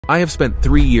I have spent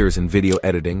 3 years in video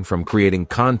editing, from creating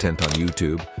content on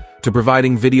YouTube to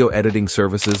providing video editing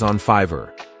services on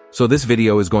Fiverr. So this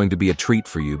video is going to be a treat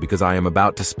for you because I am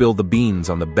about to spill the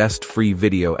beans on the best free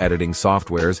video editing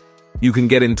softwares you can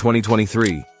get in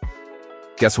 2023.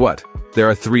 Guess what? There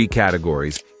are 3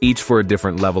 categories, each for a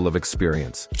different level of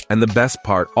experience. And the best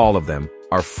part, all of them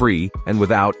are free and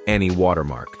without any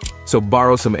watermark. So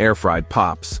borrow some air-fried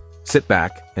pops, sit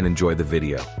back, and enjoy the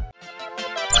video.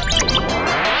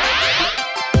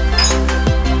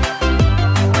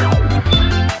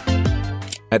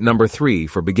 At number 3,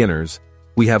 for beginners,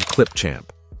 we have Clipchamp.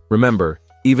 Remember,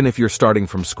 even if you're starting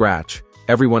from scratch,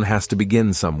 everyone has to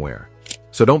begin somewhere.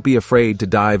 So don't be afraid to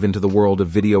dive into the world of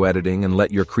video editing and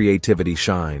let your creativity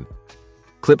shine.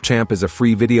 Clipchamp is a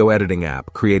free video editing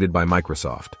app created by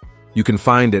Microsoft. You can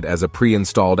find it as a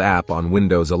pre-installed app on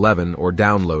Windows 11 or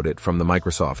download it from the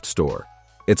Microsoft Store.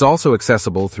 It's also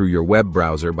accessible through your web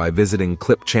browser by visiting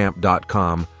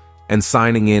clipchamp.com and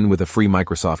signing in with a free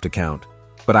Microsoft account,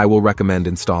 but I will recommend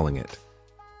installing it.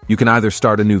 You can either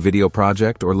start a new video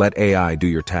project or let AI do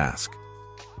your task.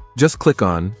 Just click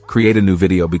on Create a New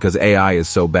Video because AI is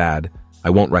so bad,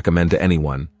 I won't recommend to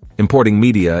anyone. Importing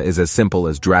media is as simple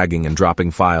as dragging and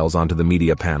dropping files onto the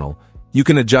media panel. You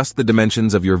can adjust the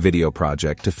dimensions of your video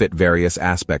project to fit various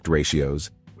aspect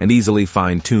ratios and easily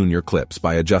fine-tune your clips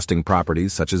by adjusting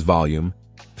properties such as volume,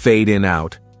 fade in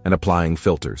out, and applying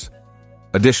filters.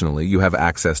 Additionally, you have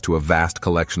access to a vast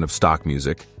collection of stock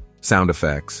music, sound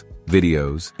effects,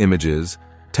 videos, images,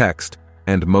 text,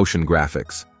 and motion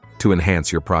graphics to enhance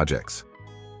your projects.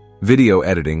 Video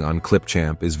editing on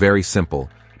Clipchamp is very simple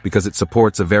because it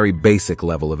supports a very basic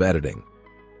level of editing.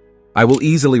 I will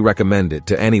easily recommend it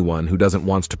to anyone who doesn't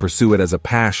want to pursue it as a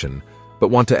passion but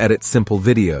want to edit simple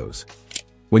videos.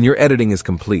 When your editing is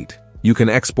complete, you can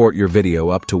export your video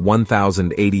up to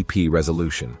 1080p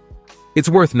resolution. It's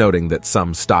worth noting that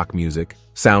some stock music,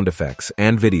 sound effects,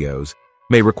 and videos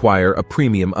may require a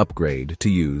premium upgrade to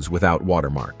use without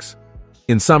watermarks.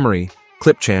 In summary,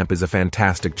 Clipchamp is a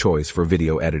fantastic choice for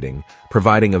video editing,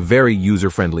 providing a very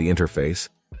user-friendly interface,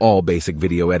 all basic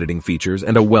video editing features,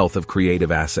 and a wealth of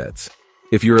creative assets.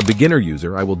 If you're a beginner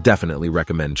user, I will definitely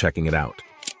recommend checking it out.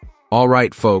 All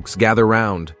right, folks, gather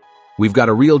round. We've got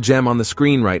a real gem on the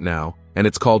screen right now, and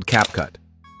it's called CapCut.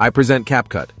 I present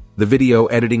CapCut, the video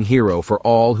editing hero for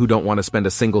all who don't want to spend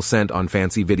a single cent on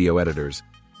fancy video editors.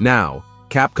 Now,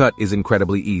 CapCut is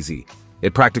incredibly easy.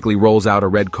 It practically rolls out a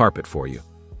red carpet for you.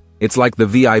 It's like the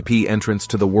VIP entrance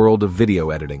to the world of video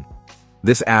editing.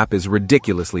 This app is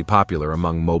ridiculously popular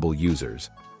among mobile users.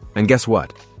 And guess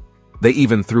what? They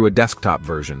even threw a desktop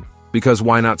version, because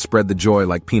why not spread the joy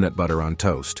like peanut butter on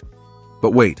toast?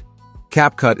 But wait,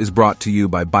 CapCut is brought to you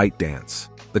by ByteDance,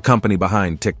 the company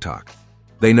behind TikTok.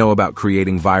 They know about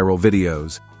creating viral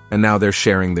videos, and now they're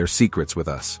sharing their secrets with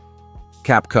us.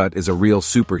 CapCut is a real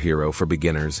superhero for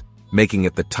beginners, making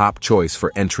it the top choice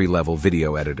for entry-level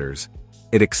video editors.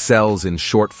 It excels in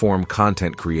short-form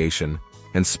content creation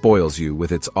and spoils you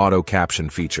with its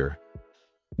auto-caption feature.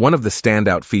 One of the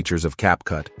standout features of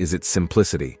CapCut is its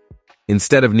simplicity.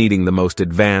 Instead of needing the most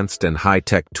advanced and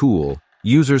high-tech tool,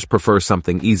 users prefer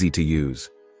something easy to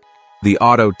use. The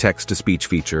auto text-to-speech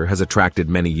feature has attracted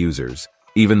many users,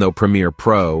 even though Premiere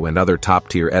Pro and other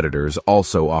top-tier editors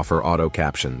also offer auto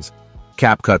captions.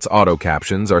 CapCut's auto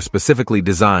captions are specifically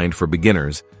designed for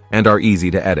beginners and are easy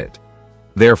to edit.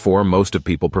 Therefore, most of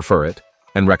people prefer it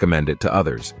and recommend it to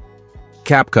others.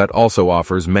 CapCut also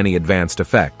offers many advanced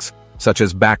effects, such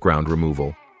as background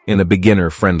removal, in a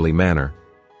beginner-friendly manner.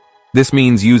 This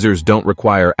means users don't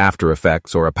require After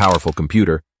Effects or a powerful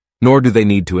computer, nor do they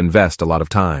need to invest a lot of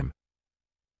time.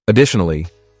 Additionally,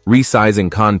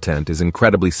 resizing content is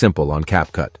incredibly simple on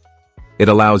CapCut. It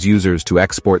allows users to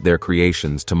export their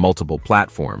creations to multiple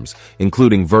platforms,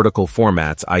 including vertical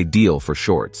formats ideal for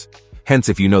shorts. Hence,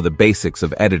 if you know the basics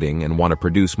of editing and want to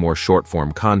produce more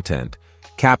short-form content,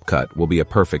 CapCut will be a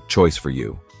perfect choice for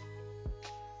you.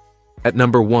 At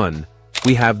number 1,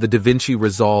 we have the DaVinci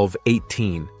Resolve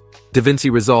 18.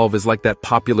 DaVinci Resolve is like that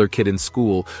popular kid in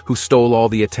school who stole all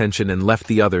the attention and left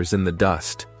the others in the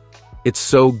dust. It's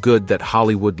so good that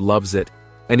Hollywood loves it,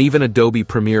 and even Adobe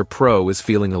Premiere Pro is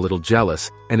feeling a little jealous,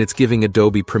 and it's giving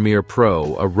Adobe Premiere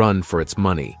Pro a run for its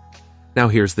money. Now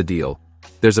here's the deal.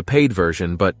 There's a paid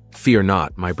version, but fear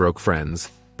not, my broke friends.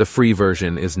 The free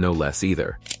version is no less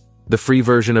either. The free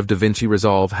version of DaVinci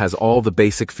Resolve has all the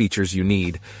basic features you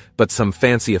need, but some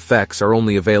fancy effects are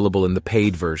only available in the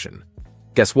paid version.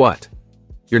 Guess what?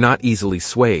 You're not easily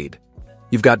swayed.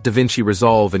 You've got DaVinci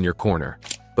Resolve in your corner.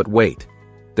 But wait,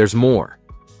 there's more.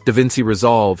 DaVinci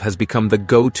Resolve has become the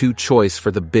go-to choice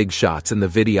for the big shots in the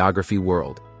videography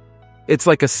world. It's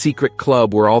like a secret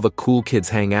club where all the cool kids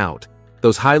hang out.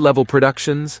 Those high-level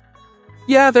productions?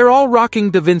 Yeah, they're all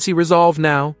rocking DaVinci Resolve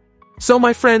now. So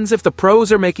my friends, if the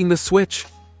pros are making the switch,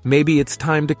 maybe it's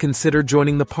time to consider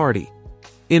joining the party.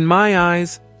 In my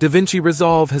eyes, DaVinci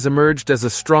Resolve has emerged as a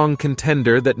strong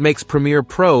contender that makes Premiere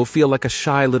Pro feel like a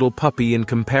shy little puppy in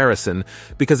comparison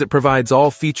because it provides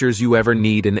all features you ever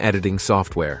need in editing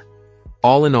software.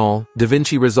 All in all,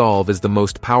 DaVinci Resolve is the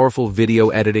most powerful video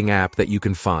editing app that you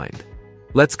can find.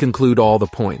 Let's conclude all the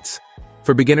points.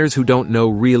 For beginners who don't know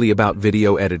really about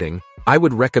video editing, I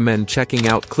would recommend checking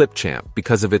out Clipchamp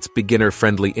because of its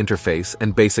beginner-friendly interface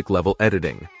and basic-level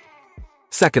editing.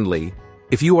 Secondly,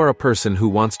 if you are a person who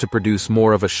wants to produce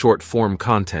more of a short-form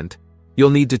content, you'll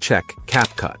need to check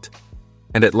CapCut.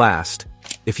 And at last,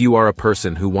 if you are a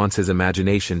person who wants his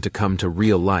imagination to come to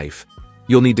real life,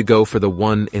 you'll need to go for the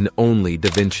one and only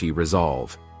DaVinci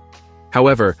Resolve.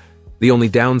 However, the only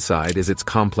downside is its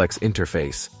complex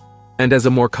interface. And as a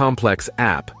more complex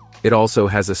app, it also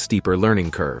has a steeper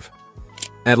learning curve.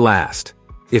 At last,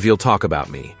 if you'll talk about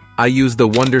me, I use the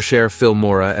Wondershare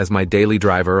Filmora as my daily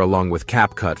driver along with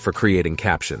CapCut for creating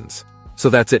captions. So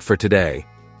that's it for today.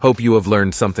 Hope you have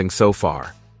learned something so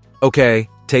far. Okay,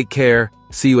 take care,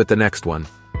 see you at the next one.